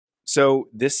So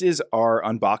this is our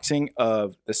unboxing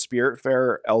of the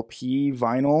Spiritfarer LP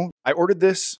vinyl. I ordered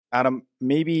this, Adam,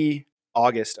 maybe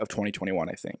August of 2021,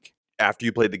 I think. After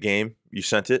you played the game, you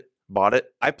sent it, bought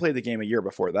it? I played the game a year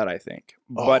before that, I think.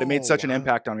 But it made such an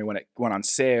impact on me when it went on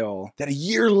sale. That a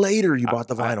year later you bought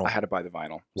the vinyl. I had to buy the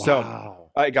vinyl.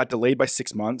 Wow. So it got delayed by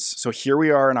 6 months. So here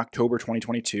we are in October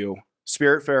 2022.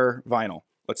 Spiritfarer vinyl.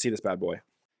 Let's see this bad boy.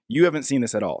 You haven't seen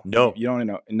this at all. No. You don't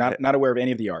know. Not aware of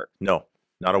any of the art. No,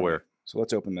 not aware. So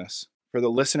let's open this. For the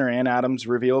listener and Adam's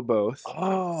reveal both.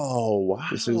 Oh, wow.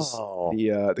 This is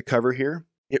the cover here.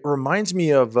 It reminds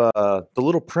me of The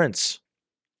Little Prince.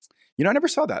 You know, I never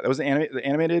saw that. That was the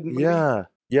animated movie? Yeah.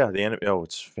 Yeah, oh,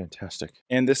 it's fantastic.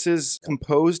 And this is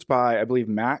composed by, I believe,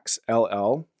 Max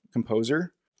LL,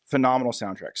 composer. Phenomenal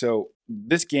soundtrack. So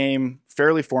this game,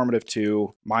 fairly formative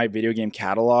to my video game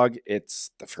catalog.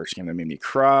 It's the first game that made me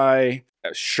cry.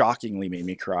 Shockingly made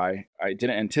me cry. I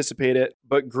didn't anticipate it,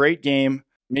 but great game.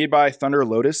 Made by Thunder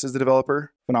Lotus is the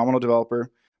developer. Phenomenal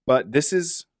developer. But this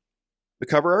is the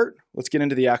cover art. Let's get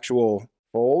into the actual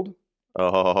fold.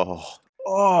 Oh.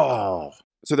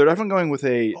 So they're definitely going with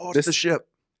a... Oh, it's the ship.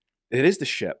 It is the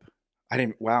ship.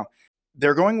 Wow.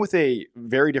 They're going with a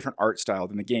very different art style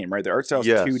than the game, right? The art style is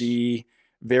 2D,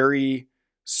 very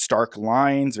stark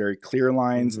lines, very clear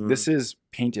lines. Mm-hmm. This is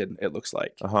painted, it looks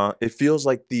like. It feels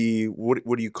like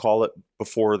what do you call it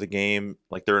before the game?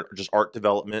 Like they're just art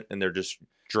development and they're just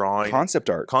drawing. Concept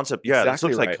art. Yeah, exactly this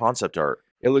looks like concept art.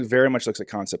 It very much looks like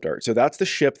concept art. So that's the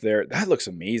ship there. That looks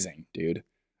amazing, dude.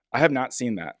 I have not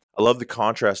seen that. I love the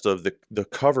contrast of the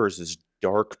covers is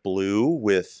dark blue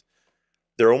with...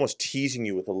 They're almost teasing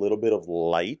you with a little bit of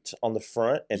light on the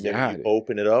front, and then you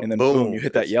open it up, and then boom, you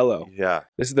hit that yellow. Yeah.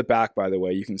 This is the back, by the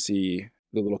way. You can see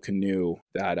the little canoe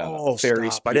that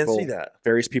ferries people. I didn't see that.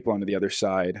 Ferries people onto the other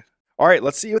side. All right,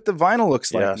 let's see what the vinyl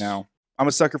looks like now. I'm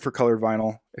a sucker for colored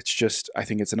vinyl. It's just, I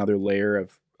think it's another layer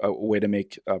of a way to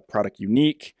make a product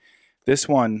unique. This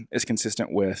one is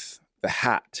consistent with the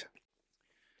hat.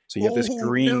 So you have this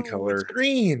green color. It's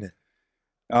green.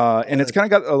 And it's kind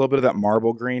of got a little bit of that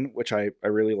marble green, which I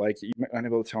really like. You might not be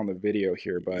able to tell in the video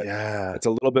here, but it's a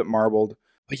little bit marbled.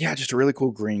 But yeah, just a really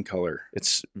cool green color.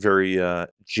 It's very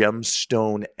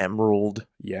gemstone emerald.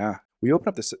 Yeah. Will you open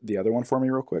up the other one for me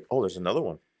real quick? Oh, there's another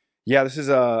one. Yeah, this is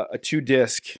a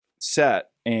 2-disc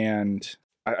set, and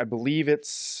I believe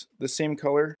it's the same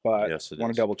color, but yes, I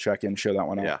want to double check and show that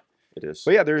one off. Yeah, it is.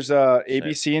 But yeah, there's A,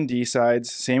 B, C, and D sides,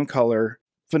 same color.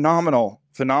 Phenomenal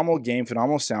game,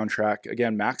 phenomenal soundtrack.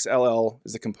 Again, Max LL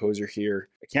is the composer here.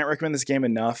 I can't recommend this game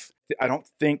enough. I don't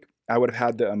think I would have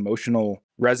had the emotional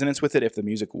resonance with it if the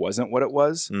music wasn't what it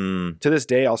was. To this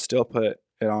day, I'll still put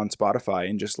it on Spotify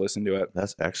and just listen to it.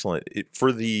 That's excellent.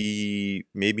 For the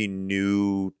maybe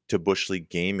new to Busch League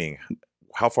Gaming,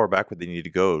 how far back would they need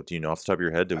to go? Do you know off the top of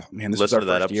your head to listen to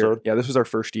that episode? Year. Yeah, this was our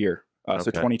first year.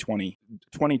 So 2020.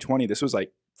 2020, this was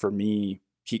like, for me,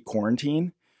 peak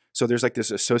quarantine. So there's like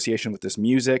this association with this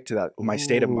music to that my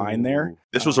state of mind there.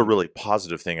 This was a really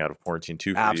positive thing out of quarantine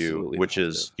too for you, which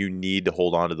is you need to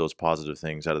hold on to those positive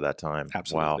things out of that time.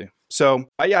 Absolutely. Wow. So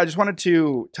yeah, I just wanted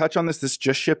to touch on this. This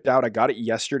just shipped out. I got it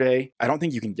yesterday. I don't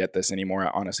think you can get this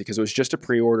anymore, honestly, because it was just a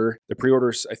pre-order. The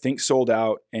pre-orders, I think, sold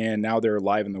out, and now they're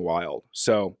live in the wild.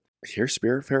 So here's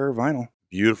Spiritfarer vinyl.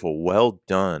 Beautiful. Well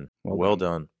done. Well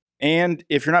done. And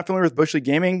if you're not familiar with Busch League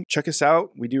Gaming, check us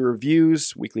out. We do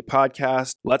reviews, weekly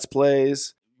podcasts, Let's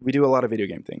Plays. We do a lot of video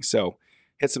game things. So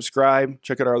hit subscribe,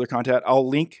 check out our other content. I'll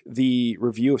link the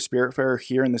review of Spiritfarer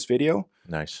here in this video.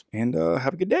 Nice. And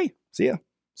have a good day. See ya.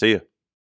 See ya.